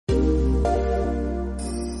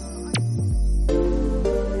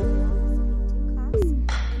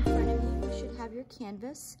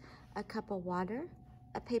canvas, a cup of water,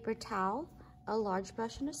 a paper towel, a large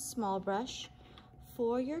brush, and a small brush.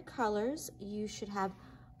 For your colors, you should have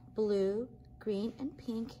blue, green, and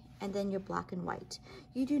pink, and then your black and white.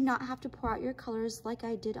 You do not have to pour out your colors like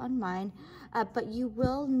I did on mine, but you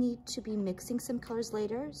will need to be mixing some colors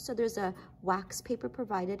later. So there's a wax paper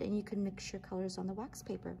provided, and you can mix your colors on the wax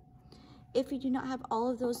paper. If you do not have all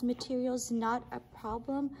of those materials, not a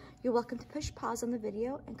problem. You're welcome to push pause on the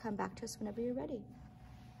video and come back to us whenever you're ready.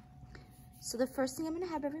 So the first thing I'm going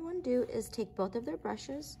to have everyone do is take both of your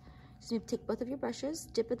brushes,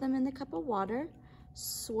 dip them in the cup of water,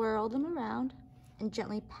 swirl them around, and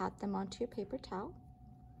gently pat them onto your paper towel.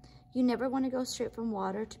 You never want to go straight from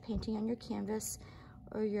water to painting on your canvas,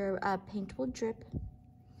 or your paint will drip.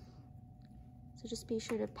 So just be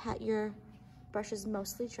sure to pat your brushes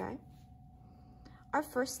mostly dry. Our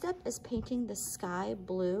first step is painting the sky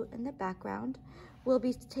blue in the background. We'll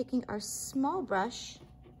be taking our small brush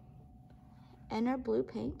and our blue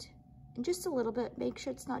paint, and just a little bit, make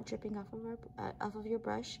sure it's not dripping off of your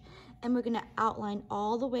brush, and we're gonna outline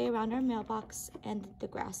all the way around our mailbox and the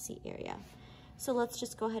grassy area. So let's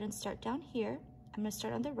just go ahead and start down here. I'm gonna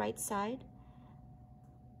start on the right side.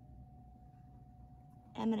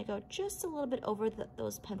 I'm gonna go just a little bit over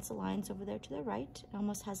those pencil lines over there to the right. It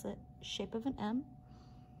almost has the shape of an M.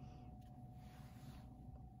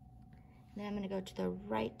 Then I'm gonna go to the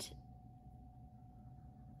right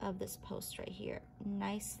of this post right here.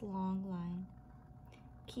 Nice long line.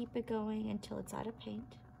 Keep it going until it's out of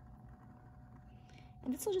paint.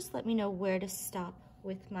 And this will just let me know where to stop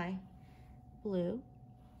with my blue.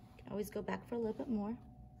 You can always go back for a little bit more.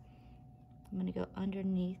 I'm gonna go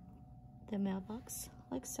underneath the mailbox,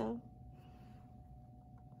 like so.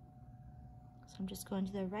 So I'm just going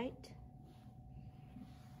to the right.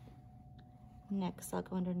 Next, I'll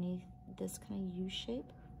go underneath this kind of U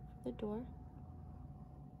shape for the door.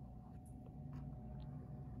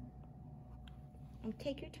 And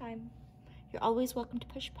take your time. You're always welcome to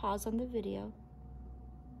push pause on the video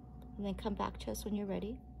and then come back to us when you're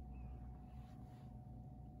ready.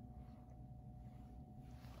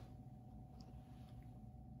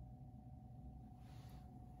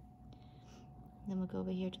 Then we'll go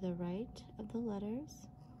over here to the right of the letters.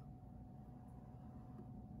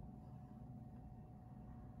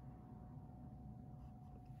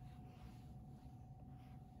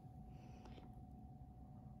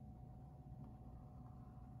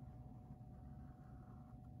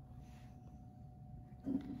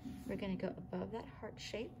 We're going to go above that heart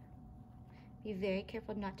shape. Be very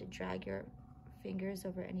careful not to drag your fingers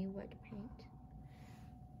over any wet paint.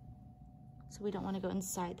 So we don't want to go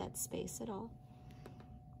inside that space at all.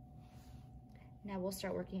 Now we'll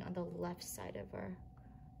start working on the left side of our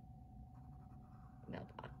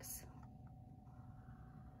mailbox.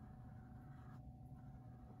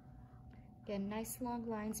 Again, nice long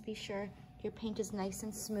lines. Be sure your paint is nice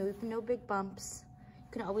and smooth, no big bumps.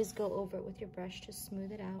 You can always go over it with your brush to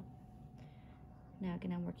smooth it out. Now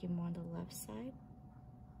again, I'm working more on the left side.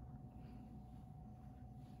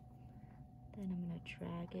 Then I'm going to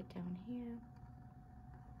drag it down here.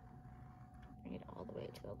 Bring it all the way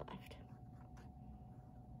to the left.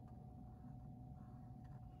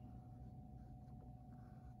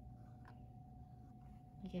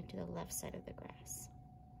 Again, to the left side of the grass.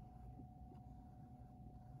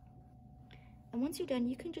 And once you're done,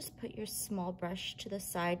 you can just put your small brush to the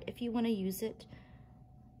side. If you want to use it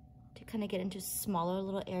to kind of get into smaller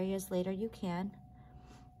little areas later, you can.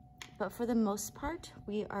 But for the most part,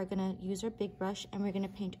 we are going to use our big brush and we're going to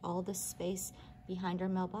paint all the space behind our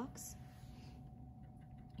mailbox.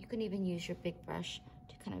 You can even use your big brush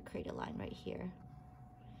to kind of create a line right here,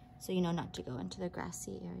 so you know not to go into the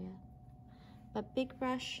grassy area. But big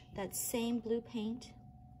brush, that same blue paint,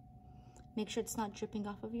 make sure it's not dripping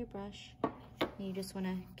off of your brush. And you just want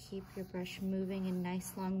to keep your brush moving in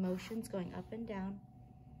nice long motions, going up and down.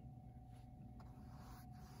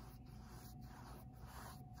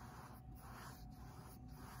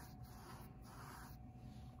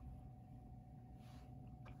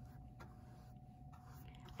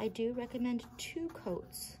 I do recommend 2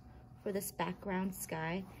 coats for this background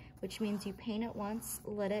sky, which means you paint it once,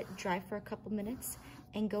 let it dry for a couple minutes,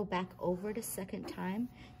 and go back over it a second time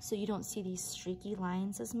so you don't see these streaky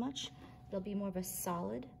lines as much. They'll be more of a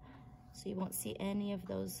solid, so you won't see any of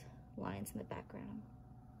those lines in the background.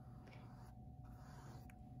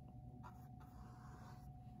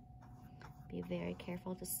 Be very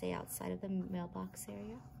careful to stay outside of the mailbox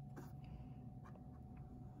area.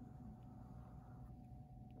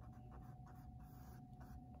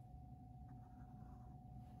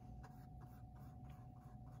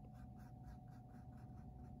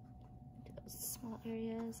 to those small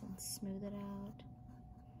areas and smooth it out.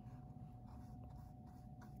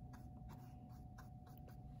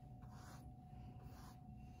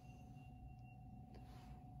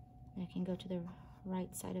 I can go to the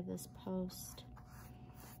right side of this post.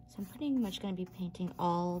 So I'm pretty much going to be painting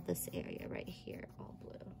all this area right here, all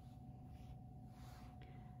blue.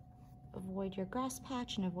 Avoid your grass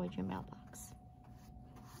patch and avoid your mailbox.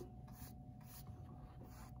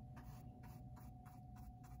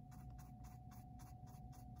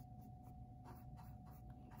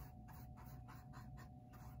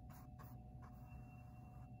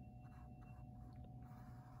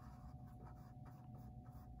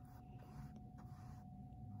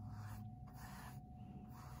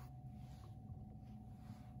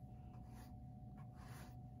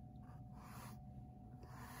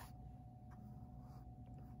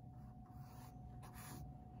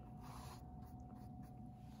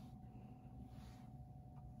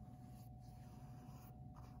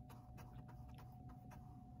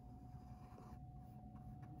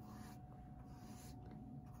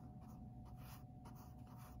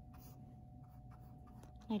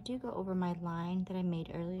 I do go over my line that I made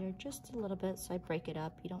earlier just a little bit, so I break it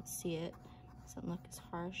up. You don't see it, it doesn't look as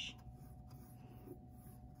harsh.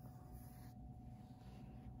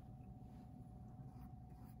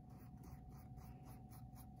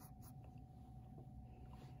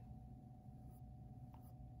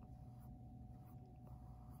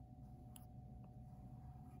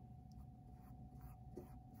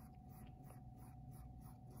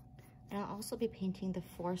 And I'll also be painting the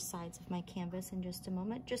 4 sides of my canvas in just a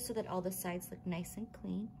moment, just so that all the sides look nice and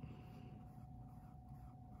clean.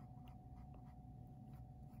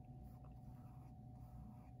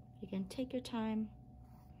 Again, take your time.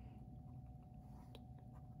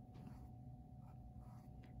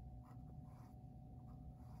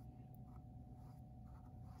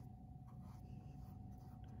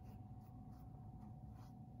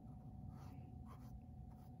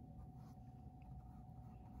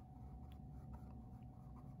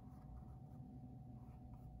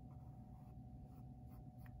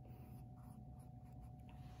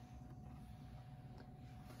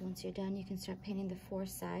 Once you're done, you can start painting the 4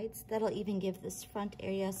 sides. That'll even give this front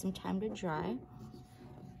area some time to dry.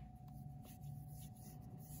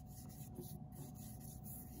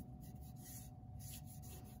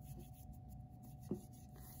 I'm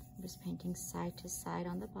just painting side to side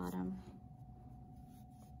on the bottom.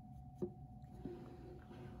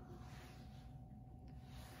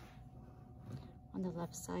 On the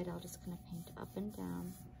left side, I'll just kind of paint up and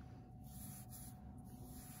down.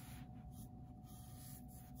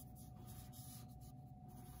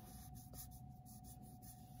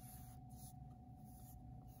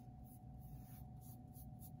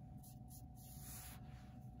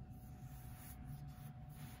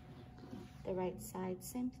 The right side,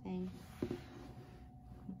 same thing.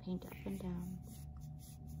 Paint up and down.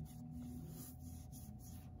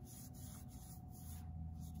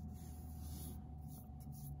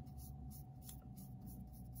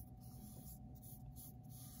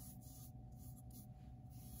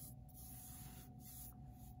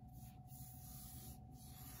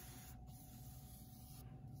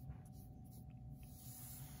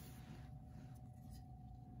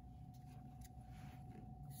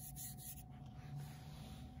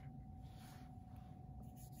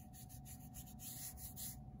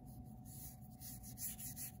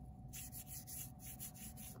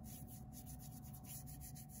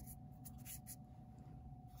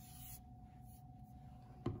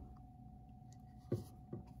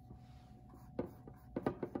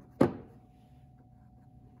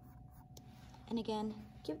 And again,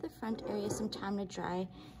 give the front area some time to dry,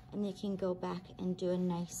 and you can go back and do a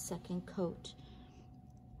nice second coat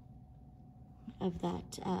of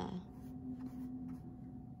that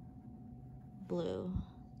blue.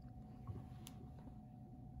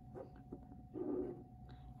 All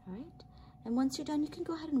right, and once you're done, you can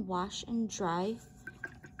go ahead and wash and dry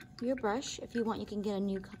your brush. If you want, you can get a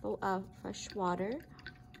new cup of fresh water.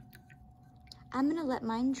 I'm gonna let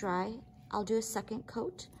mine dry. I'll do a second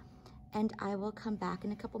coat, and I will come back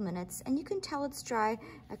in a couple minutes, and you can tell it's dry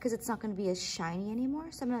because it's not going to be as shiny anymore.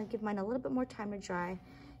 So I'm going to give mine a little bit more time to dry,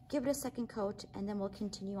 give it a second coat, and then we'll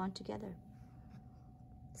continue on together.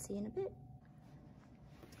 See you in a bit.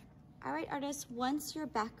 All right, artists, once your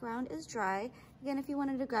background is dry, again, if you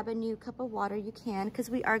wanted to grab a new cup of water, you can, because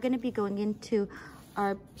we are going to be going into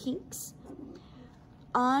our pinks.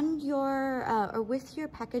 On your, or with your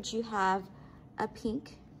package, you have a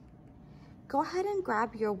pink. Go ahead and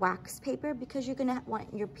grab your wax paper because you're gonna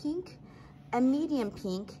want your pink, a medium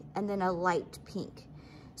pink, and then a light pink.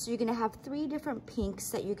 So you're gonna have 3 different pinks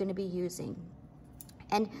that you're gonna be using.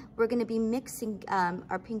 And we're gonna be mixing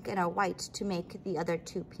our pink and our white to make the other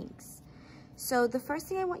 2 pinks. So the first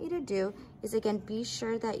thing I want you to do is, again, be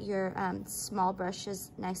sure that your small brush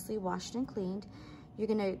is nicely washed and cleaned. You're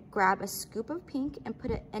gonna grab a scoop of pink and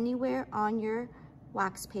put it anywhere on your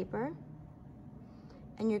wax paper.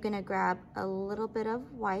 And you're gonna grab a little bit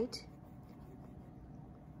of white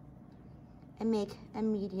and make a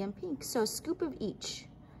medium pink. So a scoop of each.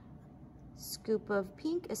 Scoop of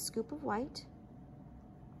pink, a scoop of white.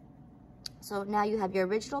 So now you have your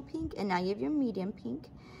original pink and now you have your medium pink.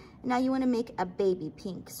 And now you wanna make a baby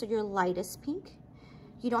pink, so your lightest pink.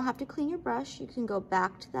 You don't have to clean your brush. You can go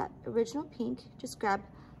back to that original pink. Just grab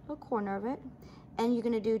a corner of it. And you're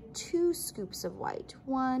gonna do 2 scoops of white.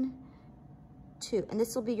 1, 2, and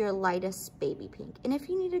this will be your lightest baby pink. And if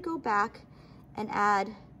you need to go back and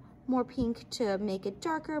add more pink to make it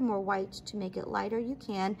darker, more white to make it lighter, you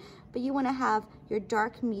can, but you wanna have your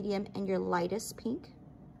dark, medium, and your lightest pink.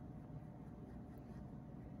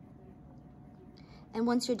 And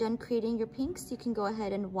once you're done creating your pinks, you can go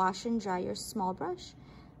ahead and wash and dry your small brush.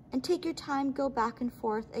 And take your time, go back and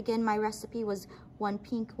forth. Again, my recipe was 1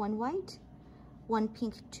 pink, 1 white, 1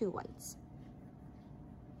 pink, 2 whites.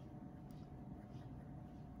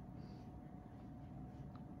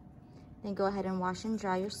 Then go ahead and wash and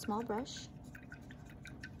dry your small brush.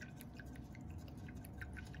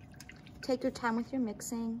 Take your time with your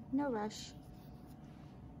mixing, no rush.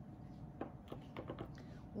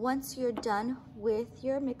 Once you're done with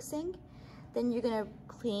your mixing, then you're gonna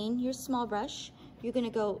clean your small brush. You're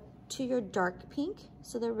gonna go to your dark pink,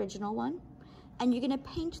 so the original one, and you're gonna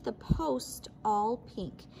paint the post all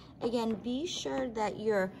pink. Again, be sure that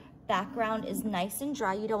your background is nice and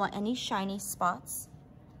dry. You don't want any shiny spots.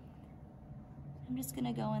 I'm just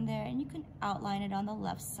gonna go in there, and you can outline it on the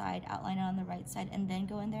left side, outline it on the right side, and then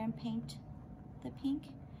go in there and paint the pink.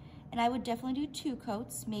 And I would definitely do 2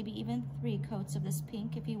 coats, maybe even 3 coats of this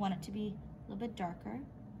pink if you want it to be a little bit darker.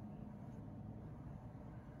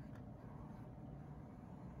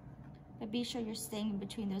 But be sure you're staying in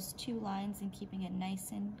between those 2 lines and keeping it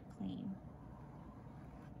nice and clean.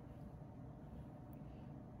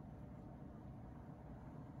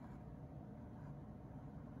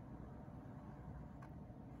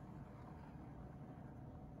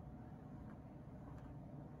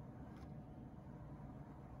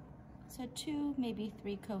 So 2, maybe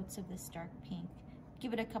 3 coats of this dark pink.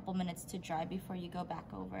 Give it a couple minutes to dry before you go back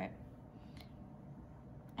over it.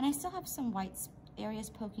 And I still have some white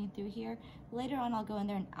areas poking through here. Later on, I'll go in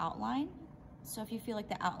there and outline. So if you feel like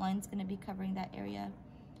the outline's gonna be covering that area,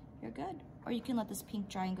 you're good. Or you can let this pink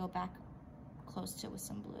dry and go back close to it with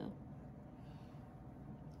some blue.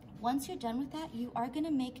 Once you're done with that, you are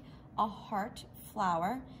gonna make a heart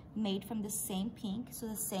flower made from the same pink, so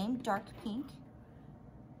the same dark pink.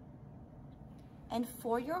 And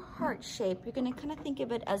for your heart shape, you're gonna kind of think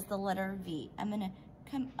of it as the letter V. I'm gonna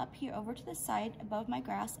come up here over to the side above my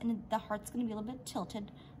grass, and the heart's gonna be a little bit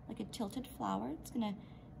tilted, like a tilted flower. It's gonna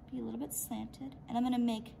be a little bit slanted. And I'm gonna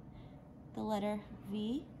make the letter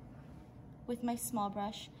V with my small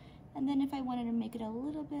brush. And then if I wanted to make it a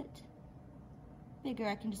little bit bigger,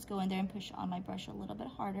 I can just go in there and push on my brush a little bit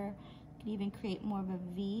harder. You can even create more of a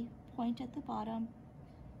V point at the bottom.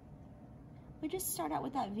 But just start out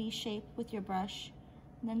with that V shape with your brush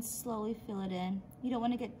and then slowly fill it in. You don't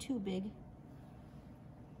want to get too big.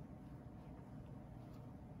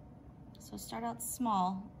 So start out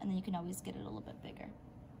small and then you can always get it a little bit bigger.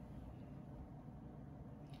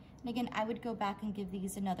 And again, I would go back and give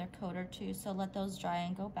these another coat or 2, so let those dry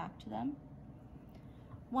and go back to them.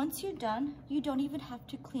 Once you're done, you don't even have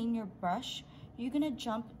to clean your brush. You're gonna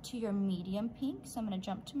jump to your medium pink. So I'm gonna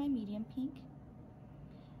jump to my medium pink.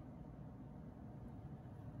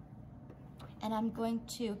 And I'm going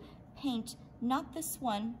to paint not this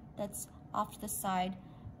one that's off to the side,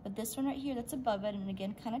 but this one right here that's above it, and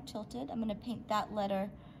again, kind of tilted. I'm gonna paint that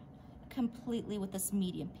letter completely with this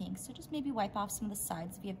medium pink. So just maybe wipe off some of the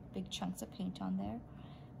sides if you have big chunks of paint on there.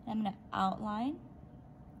 And I'm gonna outline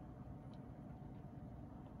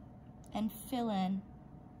and fill in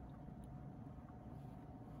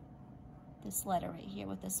this letter right here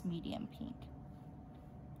with this medium pink.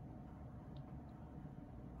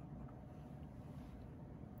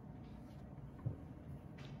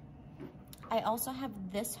 I also have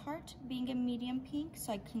this heart being a medium pink,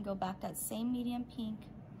 so I can go back that same medium pink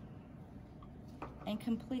and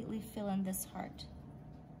completely fill in this heart.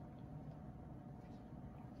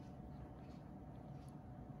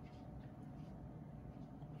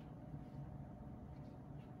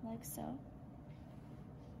 Like so.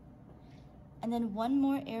 And then one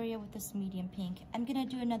more area with this medium pink. I'm gonna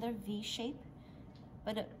do another V shape,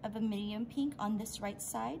 but of a medium pink on this right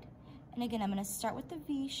side. And again, I'm gonna start with the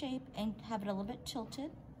V shape and have it a little bit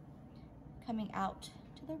tilted, coming out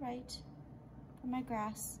to the right for my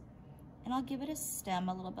grass. And I'll give it a stem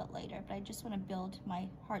a little bit later, but I just wanna build my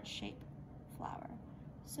heart shape flower.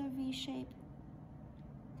 So V shape,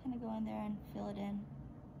 kind of go in there and fill it in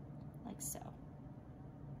like so.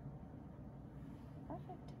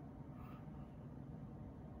 Perfect.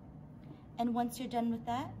 And once you're done with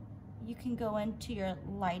that, you can go into your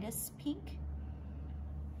lightest pink.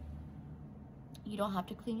 You don't have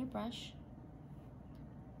to clean your brush.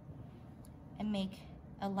 And make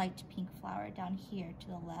a light pink flower down here to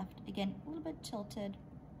the left. Again, a little bit tilted,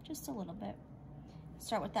 just a little bit.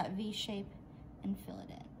 Start with that V shape and fill it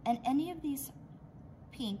in. And any of these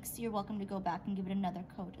pinks, you're welcome to go back and give it another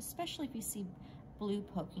coat, especially if you see blue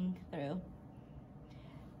poking through.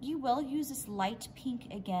 You will use this light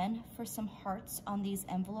pink again for some hearts on these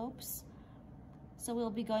envelopes. So we'll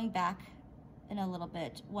be going back in a little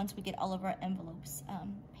bit once we get all of our envelopes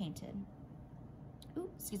painted. Ooh,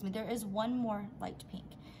 excuse me, there is one more light pink.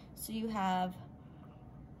 So you have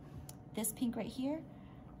this pink right here,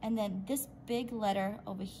 and then this big letter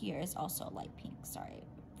over here is also light pink. Sorry,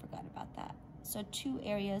 forgot about that. So two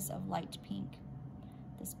areas of light pink.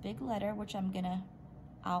 This big letter, which I'm gonna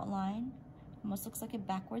outline, almost looks like a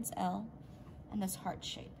backwards L, and this heart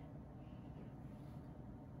shape.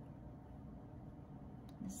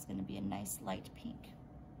 This is gonna be a nice light pink.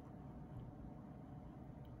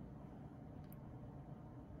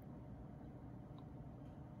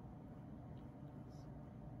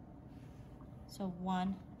 So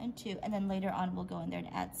 1 and 2, and then later on we'll go in there and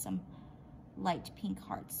add some light pink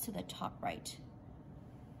hearts to the top right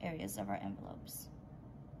areas of our envelopes.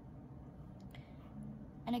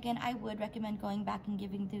 And again, I would recommend going back and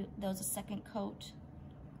giving those a second coat.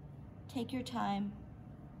 Take your time.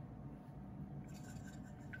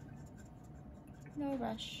 No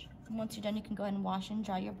rush. And once you're done, you can go ahead and wash and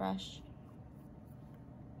dry your brush.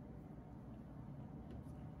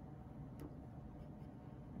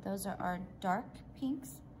 Those are our dark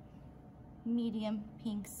pinks, medium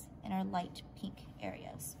pinks, and our light pink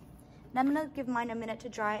areas. And I'm gonna give mine a minute to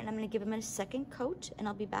dry, and I'm gonna give them a second coat, and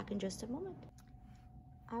I'll be back in just a moment.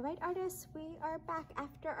 All right, artists, we are back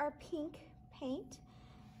after our pink paint.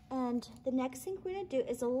 And the next thing we're gonna do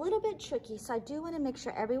is a little bit tricky, so I do wanna make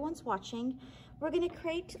sure everyone's watching. We're gonna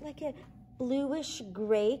create like a bluish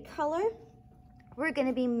gray color. We're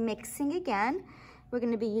gonna be mixing again. We're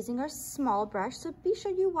gonna be using our small brush, so be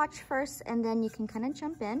sure you watch first and then you can kind of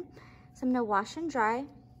jump in. So I'm gonna wash and dry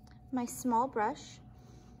my small brush.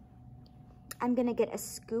 I'm gonna get a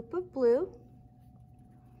scoop of blue.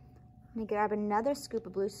 I'm gonna grab another scoop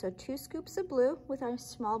of blue, so 2 scoops of blue with our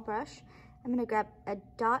small brush. I'm gonna grab a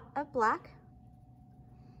dot of black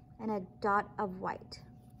and a dot of white.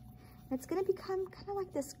 And it's gonna become kind of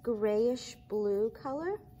like this grayish blue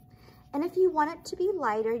color. And if you want it to be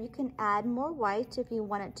lighter, you can add more white. If you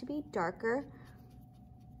want it to be darker,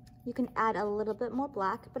 you can add a little bit more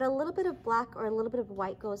black, but a little bit of black or a little bit of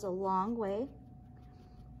white goes a long way.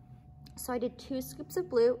 So I did 2 scoops of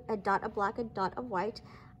blue, a dot of black, a dot of white.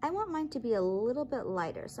 I want mine to be a little bit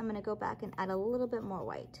lighter, so I'm gonna go back and add a little bit more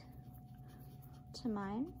white to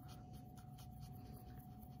mine.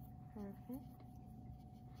 Perfect.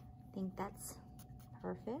 I think that's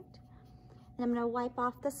perfect. And I'm gonna wipe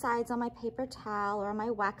off the sides on my paper towel or my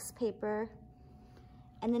wax paper.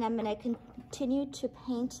 And then I'm gonna continue to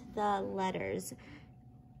paint the letters.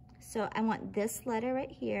 So I want this letter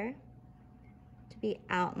right here to be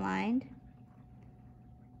outlined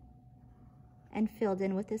and filled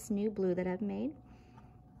in with this new blue that I've made.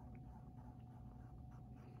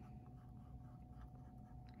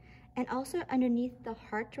 And also underneath the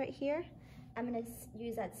heart right here, I'm gonna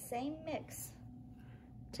use that same mix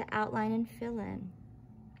to outline and fill in.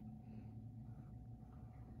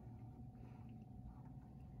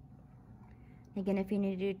 Again, if you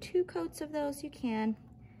need to do 2 coats of those, you can.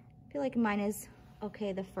 I feel like mine is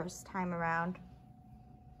okay the first time around.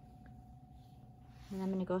 And I'm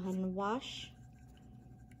gonna go ahead and wash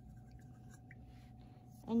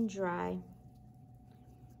and dry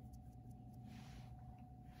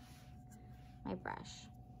my brush.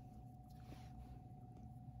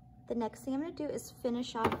 The next thing I'm gonna do is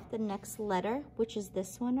finish off the next letter, which is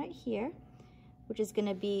this one right here, which is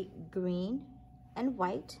gonna be green and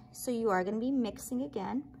white. So you are gonna be mixing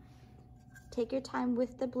again. Take your time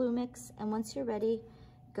with the blue mix, and once you're ready,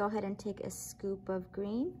 go ahead and take a scoop of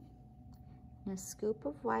green and a scoop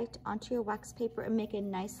of white onto your wax paper and make a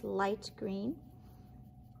nice light green.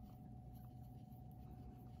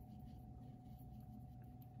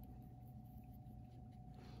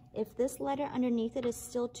 If this letter underneath it is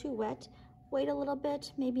still too wet, wait a little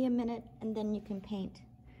bit, maybe a minute, and then you can paint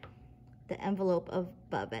the envelope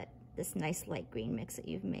above it, this nice light green mix that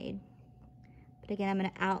you've made. But again, I'm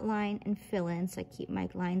going to outline and fill in so I keep my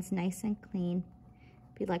lines nice and clean.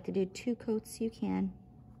 If you'd like to do 2 coats, you can.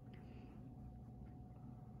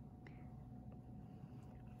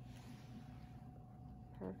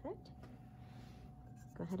 Perfect.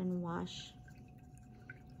 Go ahead and wash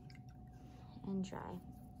and dry.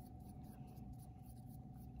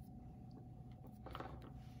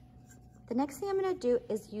 The next thing I'm going to do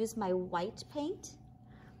is use my white paint.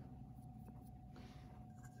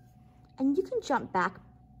 And you can jump back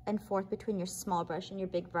and forth between your small brush and your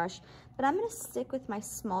big brush, but I'm going to stick with my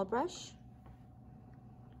small brush.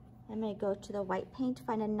 I'm going to go to the white paint,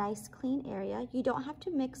 find a nice clean area. You don't have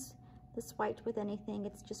to mix this white with anything,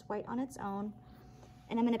 it's just white on its own.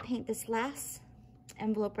 And I'm going to paint this last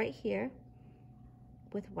envelope right here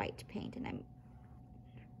with white paint, and I'm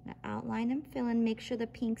going to outline and fill in. Make sure the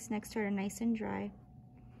pinks next to it are nice and dry.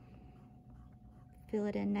 Fill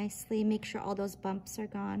it in nicely, make sure all those bumps are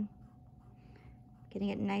gone. Getting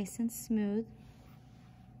it nice and smooth.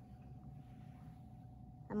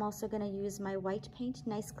 I'm also going to use my white paint,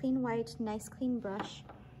 nice clean white, nice clean brush,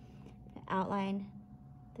 to outline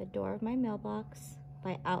the door of my mailbox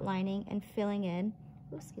by outlining and filling in.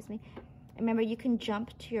 Oh, excuse me. Remember, you can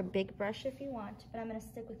jump to your big brush if you want, but I'm going to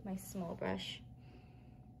stick with my small brush.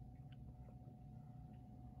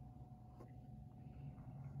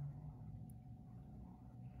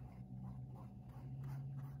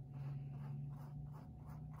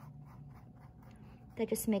 That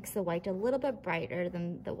just makes the white a little bit brighter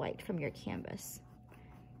than the white from your canvas.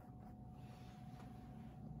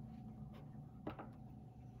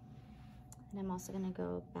 And I'm also going to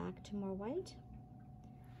go back to more white.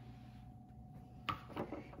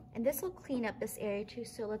 And this will clean up this area too.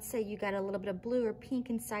 So let's say you got a little bit of blue or pink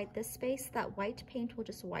inside this space. That white paint will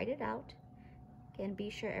just white it out. Again, be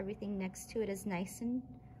sure everything next to it is nice and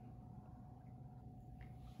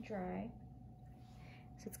dry.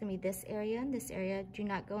 So it's going to be this area and this area. Do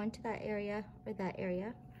not go into that area or that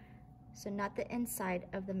area. So not the inside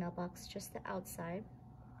of the mailbox, just the outside.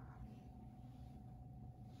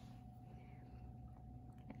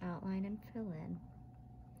 Outline and fill in.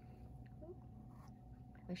 Ooh,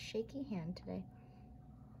 I have a shaky hand today.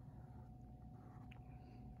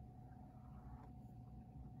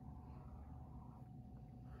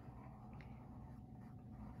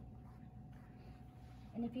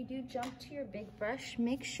 And if you do jump to your big brush,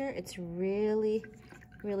 make sure it's really,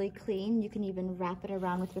 really clean. You can even wrap it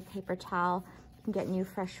around with your paper towel. You can get new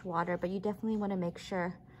fresh water, but you definitely want to make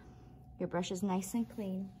sure your brush is nice and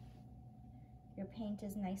clean. Your paint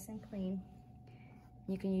is nice and clean.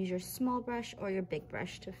 You can use your small brush or your big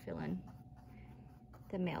brush to fill in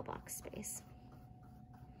the mailbox space.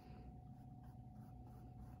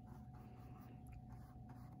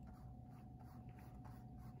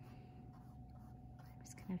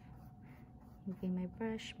 Just kind of moving my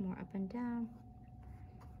brush more up and down.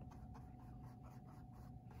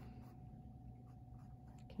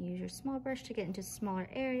 You can use your small brush to get into smaller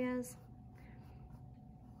areas.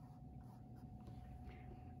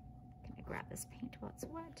 Grab this paint while it's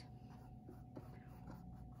wet.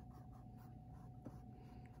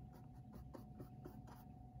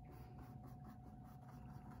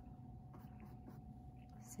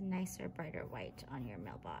 It's a nicer, brighter white on your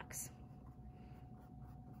mailbox.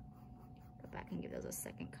 Go back and give those a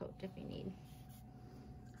second coat if you need.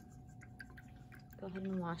 Go ahead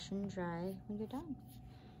and wash and dry when you're done.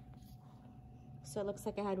 So it looks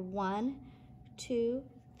like I had 1, 2,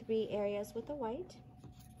 3 areas with the white.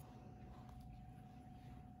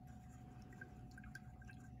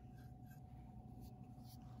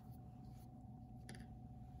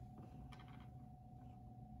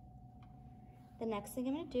 The next thing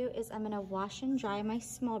I'm going to do is I'm going to wash and dry my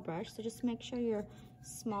small brush. So just make sure your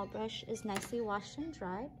small brush is nicely washed and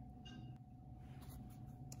dried.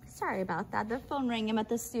 Sorry about that. The phone rang. I'm at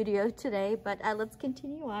the studio today, but let's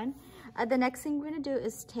continue on. The next thing we're going to do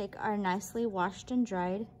is take our nicely washed and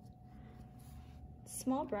dried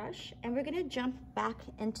small brush, and we're going to jump back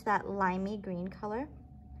into that limey green color.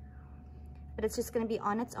 But it's just going to be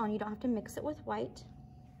on its own. You don't have to mix it with white.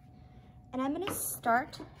 And I'm going to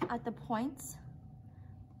start at the points.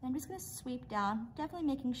 I'm just going to sweep down, definitely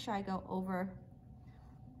making sure I go over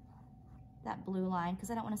that blue line because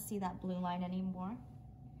I don't want to see that blue line anymore.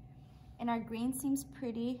 And our green seems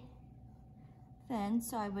pretty thin,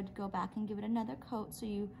 so I would go back and give it another coat so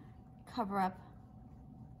you cover up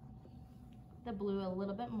the blue a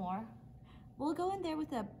little bit more. We'll go in there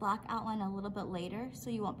with a black outline a little bit later so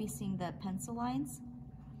you won't be seeing the pencil lines.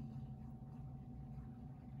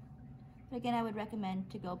 But again, I would recommend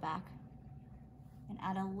to go back and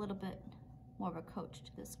add a little bit more of a coat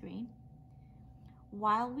to this green.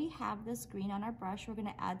 While we have this green on our brush, we're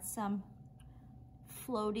gonna add some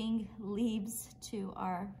floating leaves to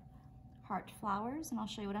our heart flowers, and I'll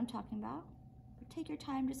show you what I'm talking about. But take your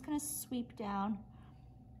time, just kind of sweep down.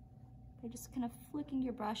 You're just kind of flicking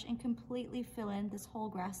your brush and completely fill in this whole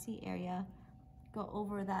grassy area. Go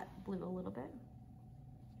over that blue a little bit.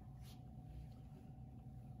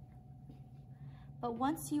 But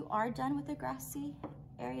once you are done with the grassy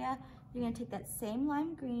area, you're gonna take that same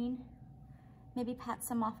lime green, maybe pat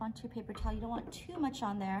some off onto your paper towel. You don't want too much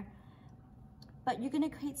on there, but you're gonna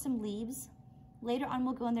create some leaves. Later on,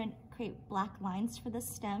 we'll go in there and create black lines for the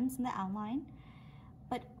stems and the outline.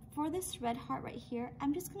 But for this red heart right here,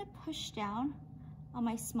 I'm just gonna push down on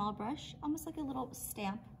my small brush, almost like a little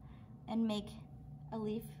stamp, and make a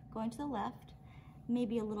leaf going to the left,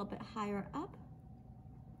 maybe a little bit higher up.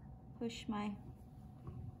 Push my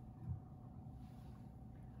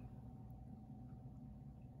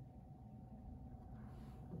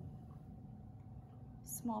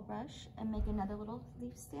small brush and make another little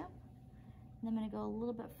leaf stamp. And I'm going to go a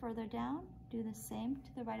little bit further down, do the same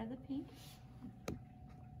to the right of the pink.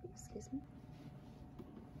 Excuse me.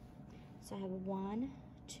 So I have 1,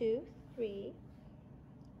 2, 3,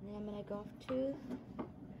 and then I'm going to go off to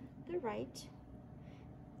the right.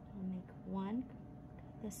 I'll make 1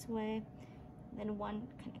 this way, then 1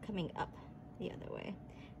 kind of coming up the other way.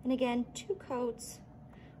 And again, 2 coats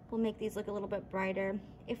will make these look a little bit brighter.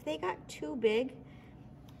 If they got too big,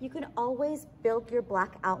 you can always build your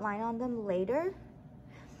black outline on them later,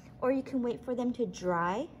 or you can wait for them to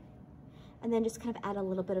dry and then just kind of add a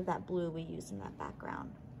little bit of that blue we used in that background.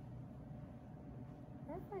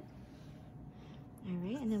 Perfect. All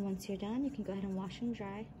right, and then once you're done, you can go ahead and wash and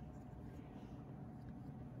dry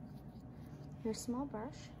your small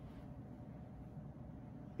brush.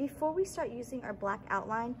 Before we start using our black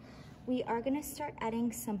outline, we are gonna start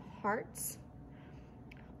adding some hearts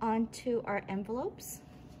onto our envelopes.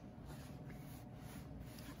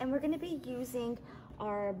 And we're gonna be using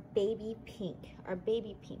our baby pink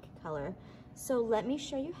color. So let me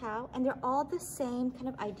show you how, and they're all the same kind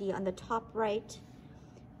of idea. On the top right,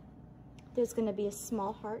 there's gonna be a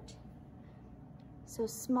small heart. So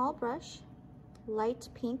small brush, light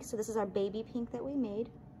pink, so this is our baby pink that we made.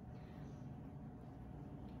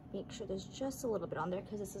 Make sure there's just a little bit on there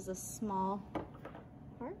because this is a small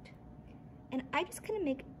heart. And I just kind of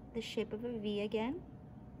make the shape of a V again.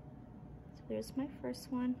 So there's my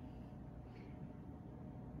first one.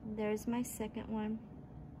 There's my second one.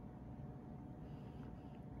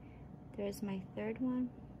 There's my third one.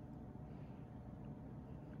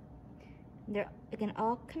 They're, again,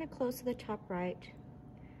 all kind of close to the top right.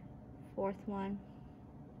 Fourth one.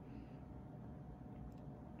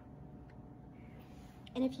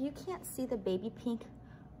 And if you can't see the baby pink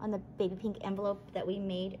on the baby pink envelope that we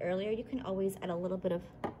made earlier, you can always add a little bit of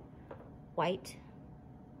white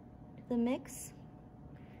to the mix.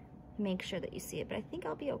 Make sure that you see it, but I think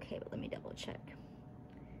I'll be okay, but let me double check.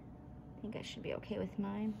 I think I should be okay with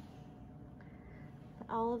mine.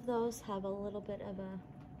 But all of those have a little bit of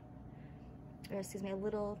a, or excuse me, a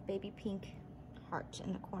little baby pink heart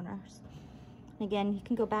in the corners. And again, you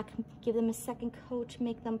can go back and give them a second coat to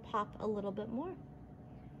make them pop a little bit more.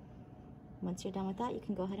 Once you're done with that, you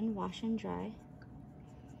can go ahead and wash and dry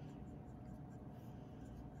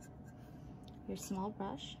your small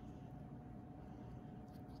brush.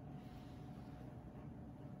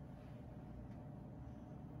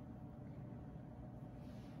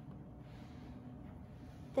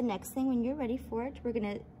 The next thing, when you're ready for it, we're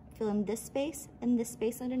gonna fill in this space and this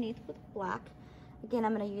space underneath with black. Again,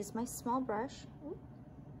 I'm gonna use my small brush,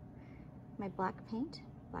 my black paint.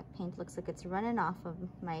 Black paint looks like it's running off of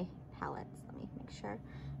my palettes. Let me make sure,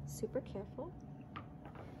 super careful.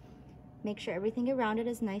 Make sure everything around it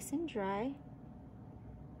is nice and dry.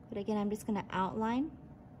 But again, I'm just gonna outline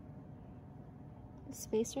the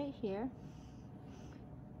space right here.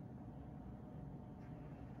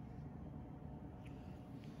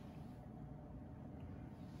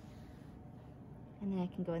 And then I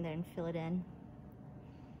can go in there and fill it in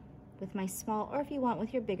with my small, or if you want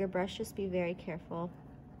with your bigger brush, just be very careful.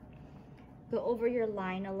 Go over your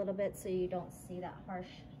line a little bit so you don't see that harsh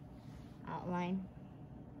outline.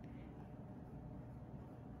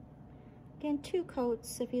 Again, 2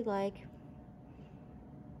 coats if you like.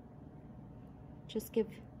 Just give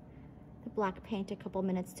the black paint a couple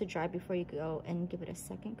minutes to dry before you go and give it a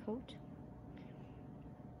second coat.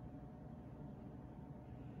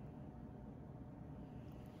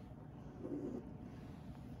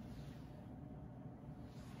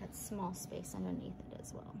 That small space underneath it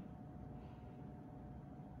as well.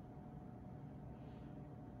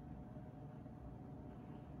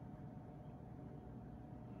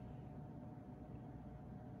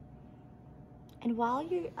 And while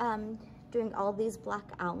you're doing all these black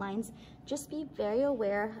outlines, just be very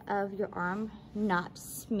aware of your arm not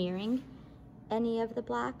smearing any of the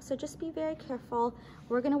black. So just be very careful.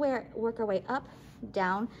 We're gonna work our way up,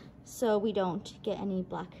 down, so we don't get any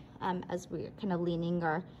black as we're kind of leaning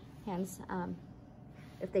our hands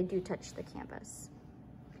if they do touch the canvas.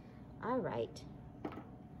 All right.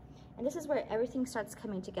 And this is where everything starts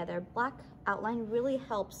coming together. Black outline really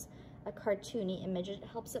helps a cartoony image. It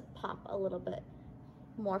helps it pop a little bit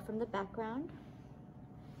more from the background.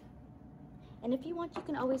 And if you want, you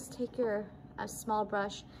can always take your small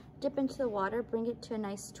brush, dip into the water, bring it to a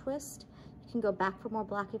nice twist. You can go back for more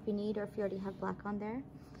black if you need, or if you already have black on there.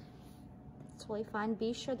 That's totally fine.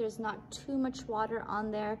 Be sure there's not too much water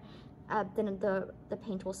on there, then the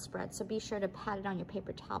paint will spread. So be sure to pat it on your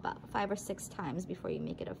paper towel about 5 or 6 times before you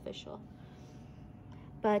make it official.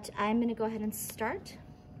 But I'm gonna go ahead and start.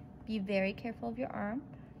 Be very careful of your arm.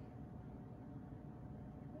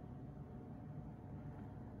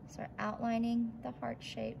 Start outlining the heart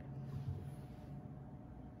shape.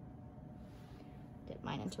 Dip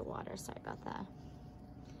mine into water, sorry about that.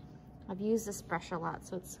 I've used this brush a lot,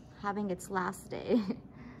 so it's having its last day.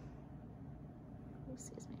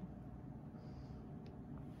 Excuse me.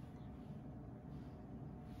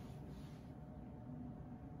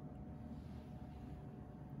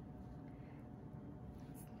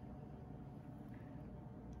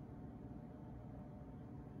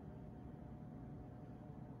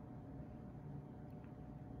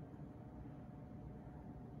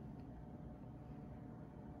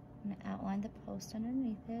 I'm gonna outline the post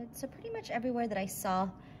underneath it. So pretty much everywhere that I saw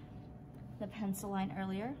the pencil line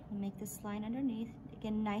earlier, I'll make this line underneath.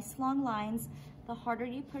 Again, nice long lines. The harder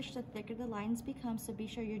you push, the thicker the lines become, so be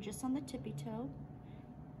sure you're just on the tippy toe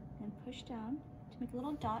and push down to make a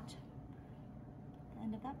little dot at the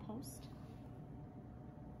end of that post.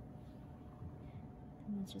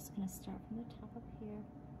 And it's just gonna start from the top up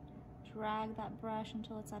here. Drag that brush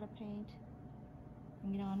until it's out of paint.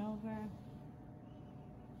 Bring it on over.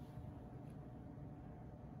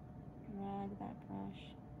 Drag that brush.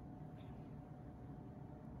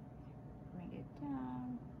 Bring it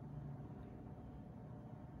down.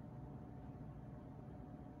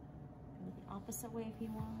 Go the opposite way if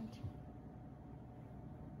you want.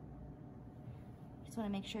 Just want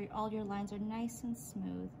to make sure all your lines are nice and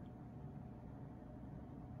smooth.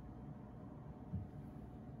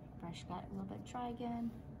 Brush got a little bit dry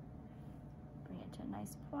again. Bring it to a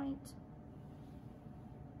nice point.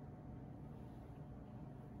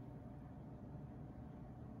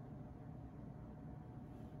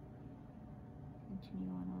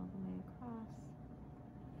 Continue on all the way across.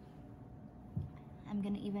 I'm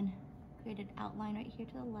going to even create an outline right here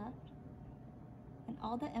to the left. And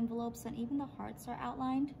all the envelopes and even the hearts are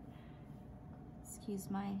outlined. Excuse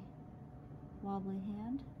my wobbly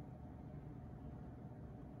hand.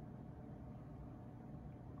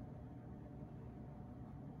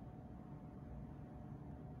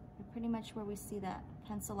 But pretty much where we see that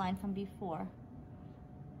pencil line from before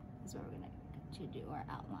is where we're going to do our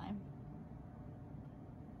outline.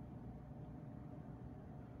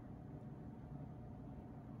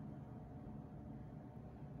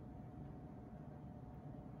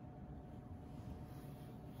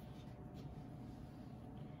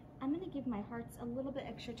 I'm going to give my hearts a little bit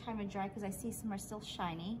extra time to dry because I see some are still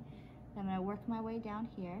shiny. I'm going to work my way down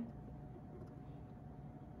here.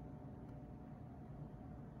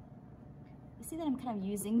 You see that I'm kind of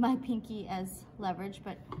using my pinky as leverage,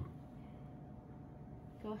 but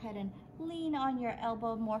go ahead and lean on your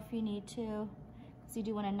elbow more if you need to, because you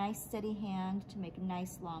do want a nice steady hand to make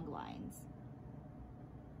nice long lines.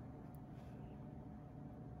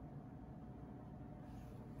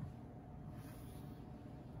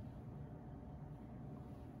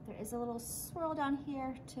 There is a little swirl down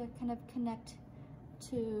here to kind of connect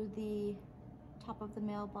to the top of the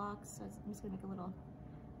mailbox. So I'm just gonna make a little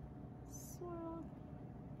swirl,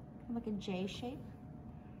 kind of like a J shape.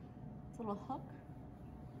 It's a little hook.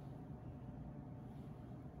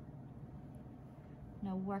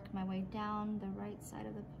 Now work my way down the right side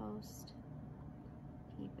of the post.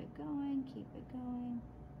 Keep it going, keep it going.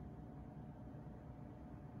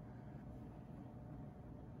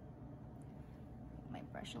 My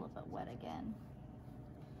brush a little bit wet again.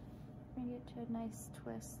 Bring it to a nice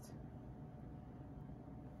twist.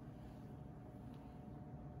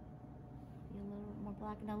 Be a little bit more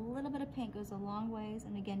black, and a little bit of paint goes a long ways.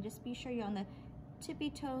 And again, just be sure you're on the tippy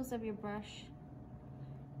toes of your brush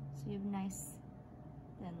so you have nice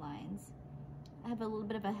thin lines. I have a little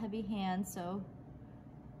bit of a heavy hand, so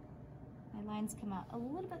my lines come out a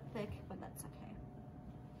little bit thick, but that's okay.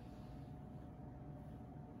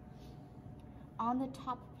 on the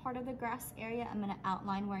top part of the grass area, I'm gonna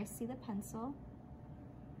outline where I see the pencil.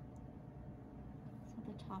 So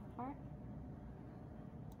the top part.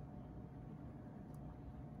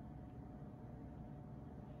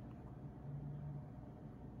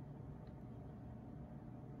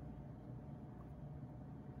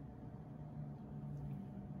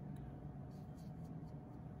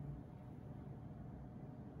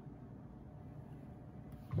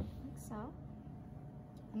 So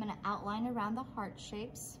I'm going to outline around the heart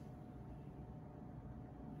shapes.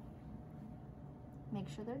 Make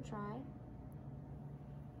sure they're dry.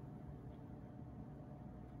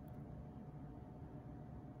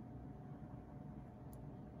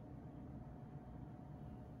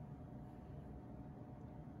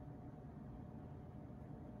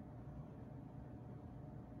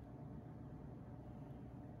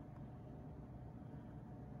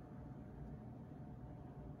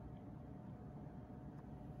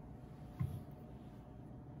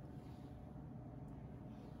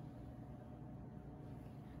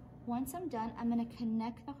 Once I'm done, I'm going to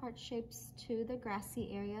connect the heart shapes to the grassy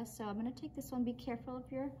area. So I'm going to take this one. Be careful of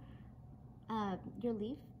your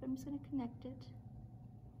leaf. I'm just going to connect it.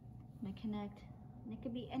 I'm going to connect, and it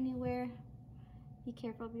could be anywhere. Be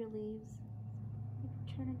careful of your leaves.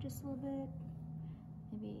 Maybe turn it just a little bit.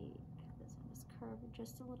 Maybe this one just curve it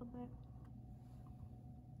just a little bit.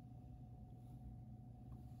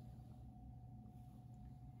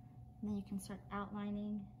 And then you can start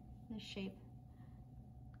outlining the shape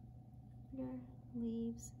of your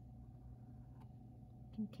leaves.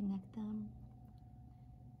 You can connect them.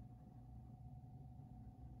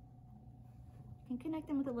 You can connect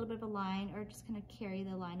them with a little bit of a line, or just kind of carry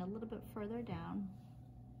the line a little bit further down.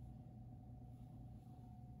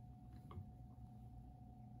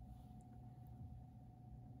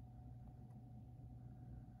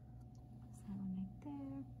 So right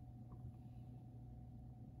there.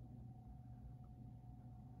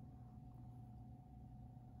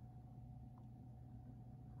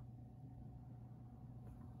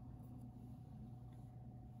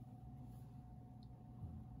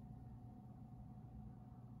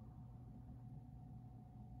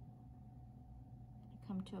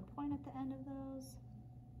 Come to a point at the end of those.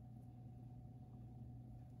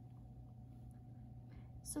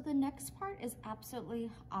 So the next part is absolutely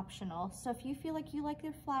optional. So if you feel like you like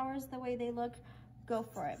your flowers the way they look, go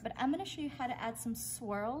for it. But I'm going to show you how to add some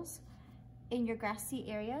swirls in your grassy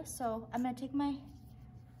area. So I'm going to take my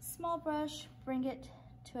small brush, bring it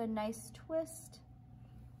to a nice twist,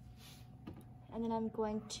 and then I'm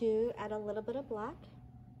going to add a little bit of black.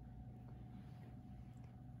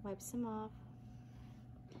 Wipe some off.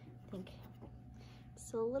 I think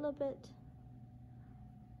it's a little bit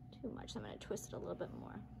too much. I'm going to twist it a little bit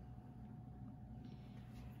more.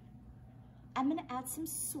 I'm going to add some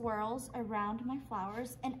swirls around my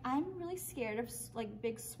flowers, and I'm really scared of like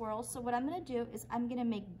big swirls. So what I'm going to do is I'm going to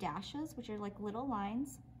make dashes, which are like little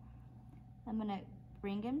lines. I'm going to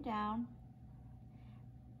bring them down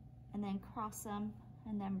and then cross them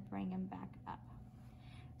and then bring them back up.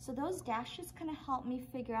 So those dashes kind of help me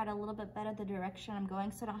figure out a little bit better the direction I'm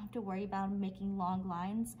going, so I don't have to worry about making long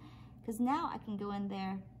lines, because now I can go in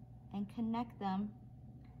there and connect them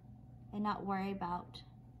and not worry about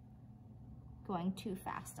going too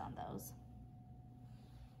fast on those.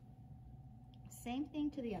 Same thing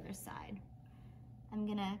to the other side. I'm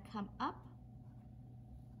gonna come up,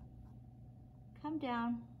 come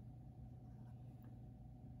down,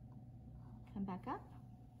 come back up,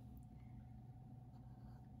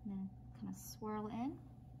 and then kind of swirl in,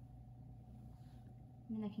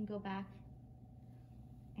 and then I can go back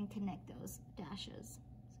and connect those dashes.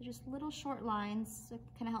 So just little short lines to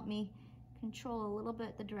kind of help me control a little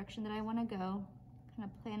bit the direction that I want to go, kind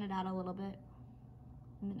of plan it out a little bit,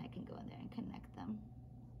 and then I can go in there and connect them.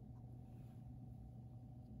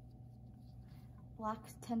 Black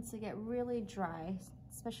tends to get really dry,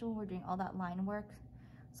 especially when we're doing all that line work.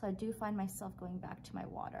 So I do find myself going back to my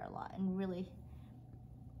water a lot and really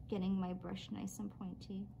getting my brush nice and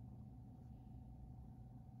pointy.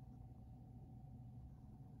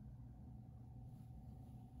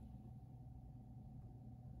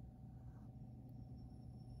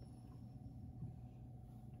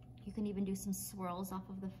 You can even do some swirls off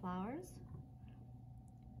of the flowers.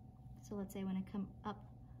 So let's say when I come up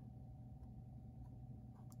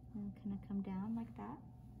and kind of come down like that,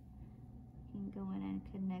 you can go in and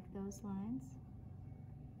connect those lines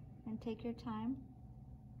and take your time.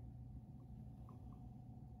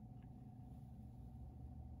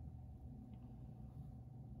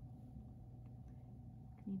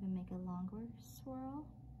 You can even make a longer swirl,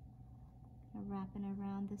 kind of wrapping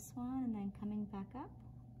around this one and then coming back up.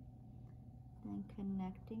 Then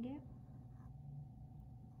connecting it.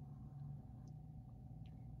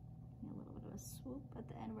 A little bit of a swoop at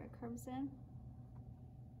the end where it curves in.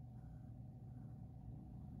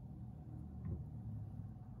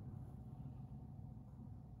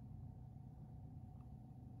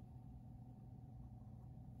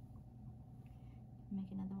 Make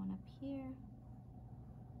another one up here.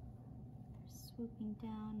 They're swooping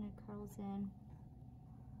down, it curls in,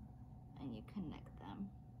 and you connect them.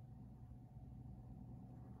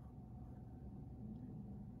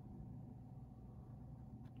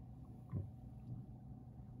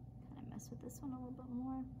 Kind of mess with this one a little bit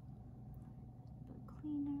more, a bit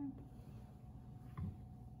cleaner.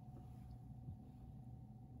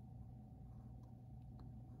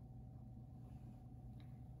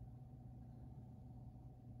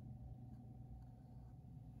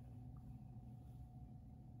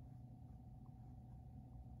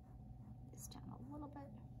 Down a little bit.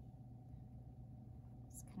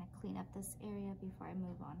 Just kind of clean up this area before I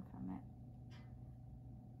move on from it.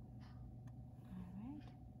 All right.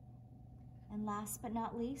 And last but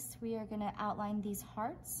not least, we are going to outline these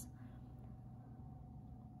hearts.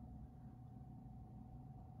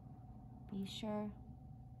 Be sure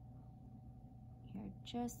you're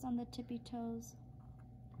just on the tippy toes.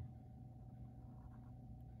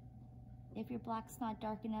 If your black's not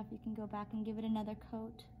dark enough, you can go back and give it another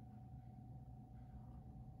coat.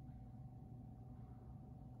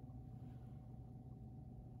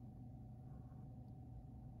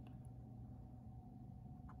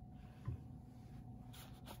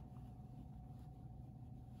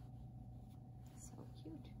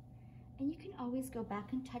 And you can always go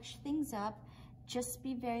back and touch things up. Just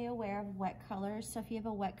be very aware of wet colors. So if you have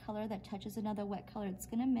a wet color that touches another wet color, it's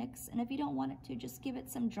gonna mix. And if you don't want it to, just give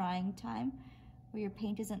it some drying time where your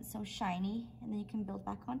paint isn't so shiny, and then you can build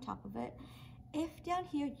back on top of it. If down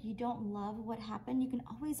here you don't love what happened, you can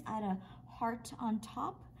always add a heart on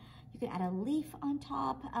top. You can add a leaf on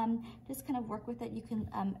top. Just kind of work with it. You can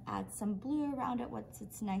add some blue around it once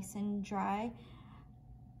it's nice and dry.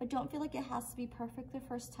 But don't feel like it has to be perfect the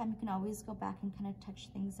first time. You can always go back and kind of touch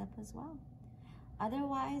things up as well.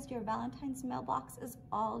 Otherwise, your Valentine's mailbox is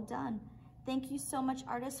all done. Thank you so much,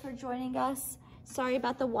 artists, for joining us. Sorry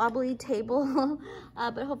about the wobbly table,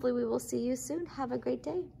 but hopefully we will see you soon. Have a great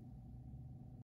day.